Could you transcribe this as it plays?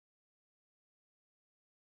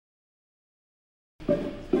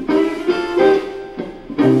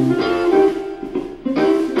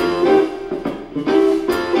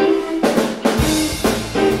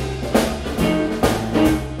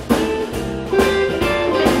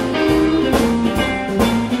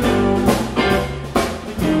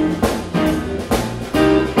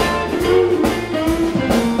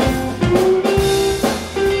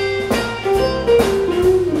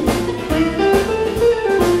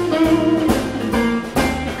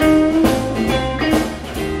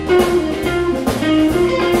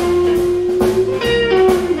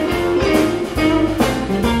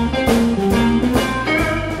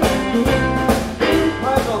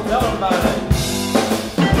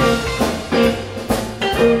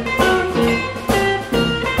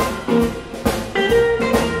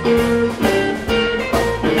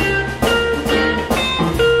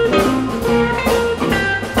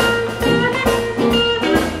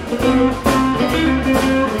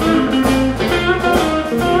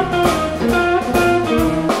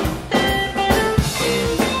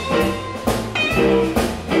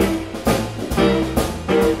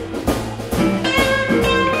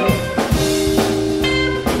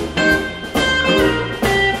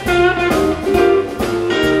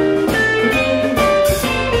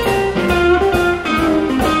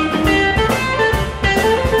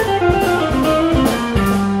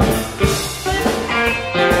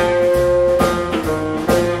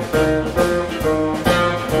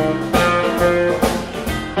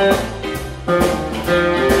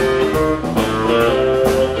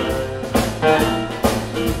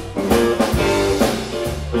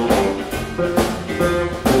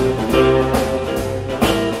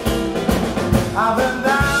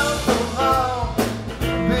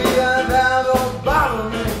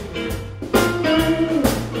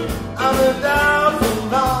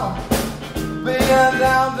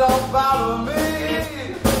don't bother me.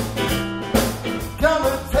 Come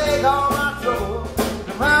and take all my trouble,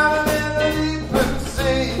 drowning in the deep blue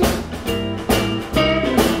sea.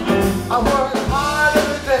 I work hard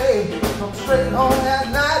every day, come straight home at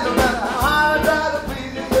night. No matter how I try to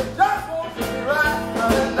please you, you just won't treat me right.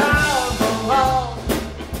 Running down so long,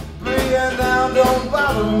 bringing down don't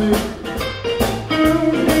bother me.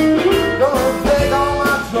 Gonna take all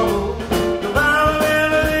my trouble, drowning in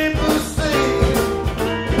the deep blue sea.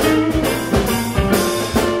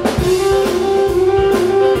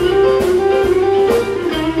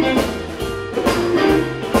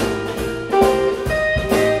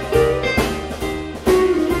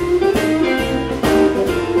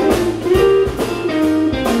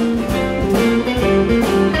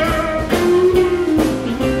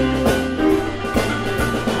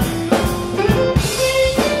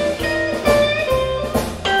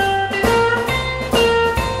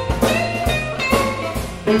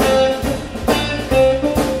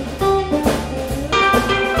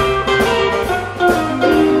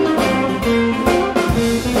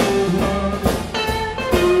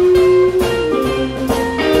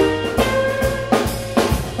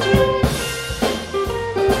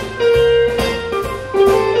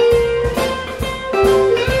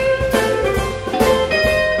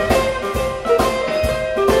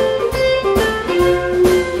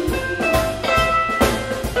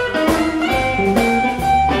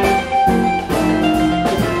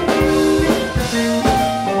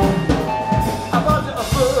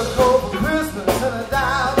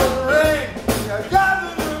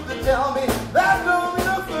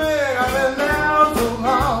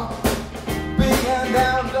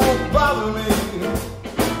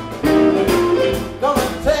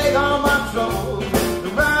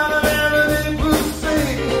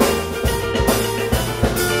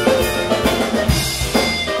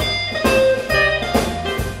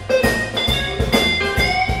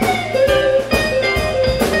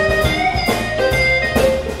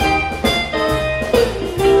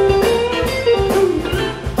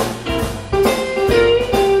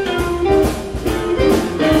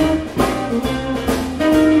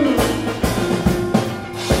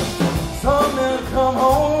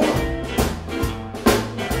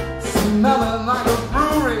 Smelling like a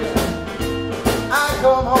brewery, I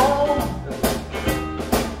come home,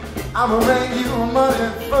 I'ma bring you money.